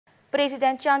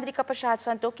President Chandrika Prasad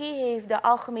Santokhi heeft de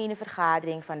Algemene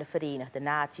Vergadering van de Verenigde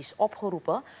Naties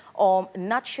opgeroepen om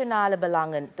nationale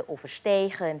belangen te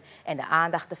overstijgen en de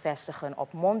aandacht te vestigen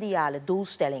op mondiale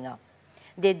doelstellingen.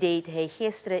 Dit deed hij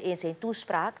gisteren in zijn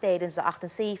toespraak tijdens de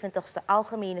 78e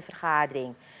Algemene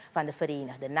Vergadering van de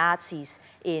Verenigde Naties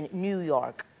in New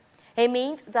York. Hij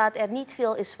meent dat er niet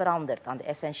veel is veranderd aan de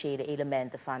essentiële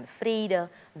elementen van vrede,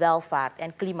 welvaart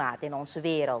en klimaat in onze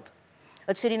wereld.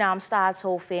 Het Surinaams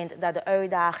staatshoofd vindt dat de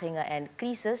uitdagingen en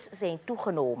crisis zijn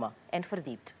toegenomen en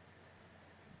verdiept.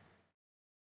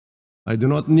 I do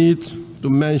not need to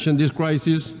mention this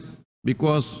crisis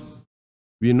because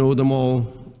we know them all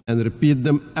and repeat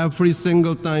them every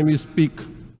single time we speak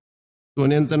to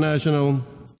an international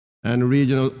and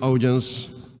regional audience.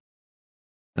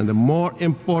 And the more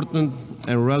important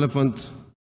and relevant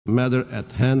matter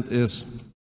at hand is,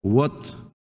 what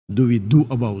do we do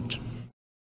about?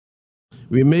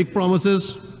 We make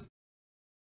promises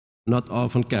not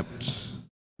often kept.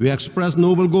 We express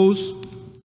noble goals,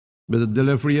 but the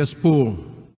delivery is poor.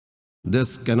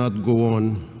 This cannot go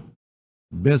on.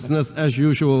 Business as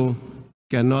usual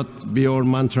cannot be our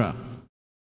mantra.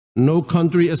 No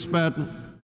country is spared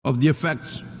of the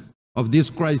effects of this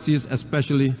crisis,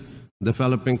 especially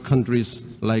developing countries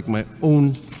like my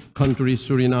own country,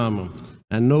 Suriname.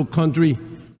 And no country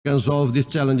can solve these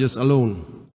challenges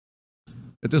alone.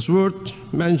 It is worth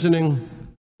mentioning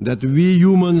that we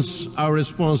humans are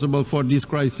responsible for these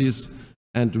crises,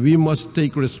 and we must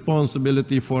take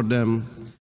responsibility for them,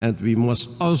 and we must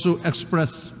also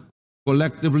express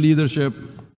collective leadership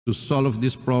to solve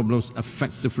these problems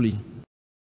effectively.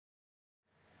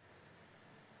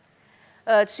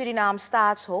 Het Surinaams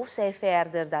staatshoofd zei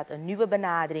verder dat een nieuwe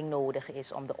benadering nodig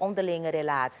is om de onderlinge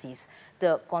relaties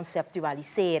te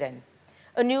conceptualiseren.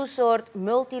 Een nieuw soort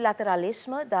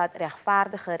multilateralisme dat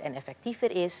rechtvaardiger en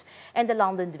effectiever is en de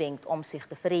landen dwingt om zich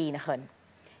te verenigen.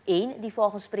 Eén die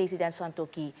volgens president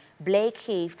Santokhi blijk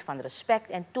geeft van respect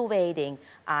en toewijding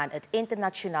aan het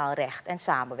internationaal recht en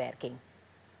samenwerking.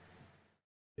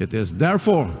 It is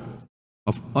therefore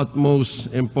of utmost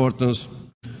importance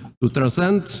to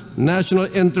transcend national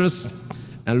interests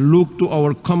and look to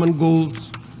our common goals,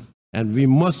 and we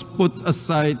must put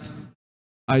aside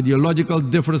ideological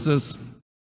differences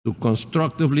to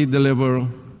constructively deliver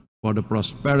for the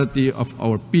prosperity of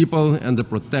our people and the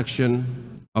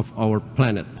protection of our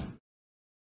planet.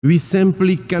 We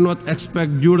simply cannot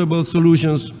expect durable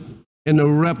solutions in a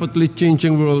rapidly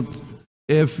changing world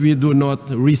if we do not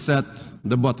reset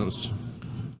the buttons.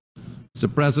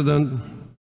 Mr. President,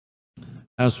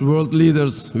 as world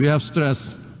leaders, we have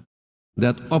stressed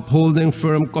that upholding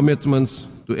firm commitments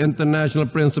to international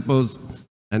principles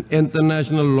and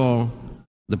international law,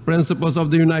 the principles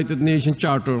of the United Nations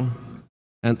Charter,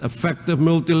 and effective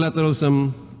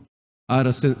multilateralism are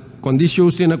a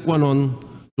conditio sine qua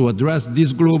non to address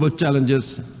these global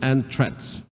challenges and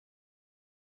threats.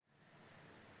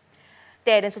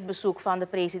 Tijdens het bezoek van de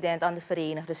president aan de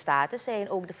Verenigde Staten zijn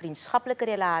ook de vriendschappelijke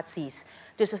relaties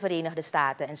tussen Verenigde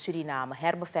Staten en Suriname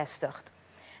herbevestigd.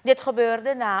 Dit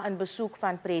gebeurde na een bezoek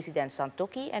van president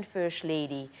Santokhi en First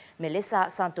Lady Melissa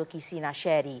Santokhi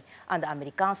Sinacheri aan de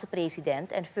Amerikaanse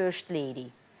president en First Lady.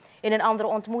 In een andere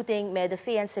ontmoeting met de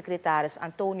VN-secretaris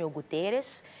Antonio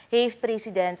Guterres heeft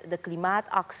president de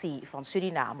klimaatactie van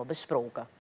Suriname besproken.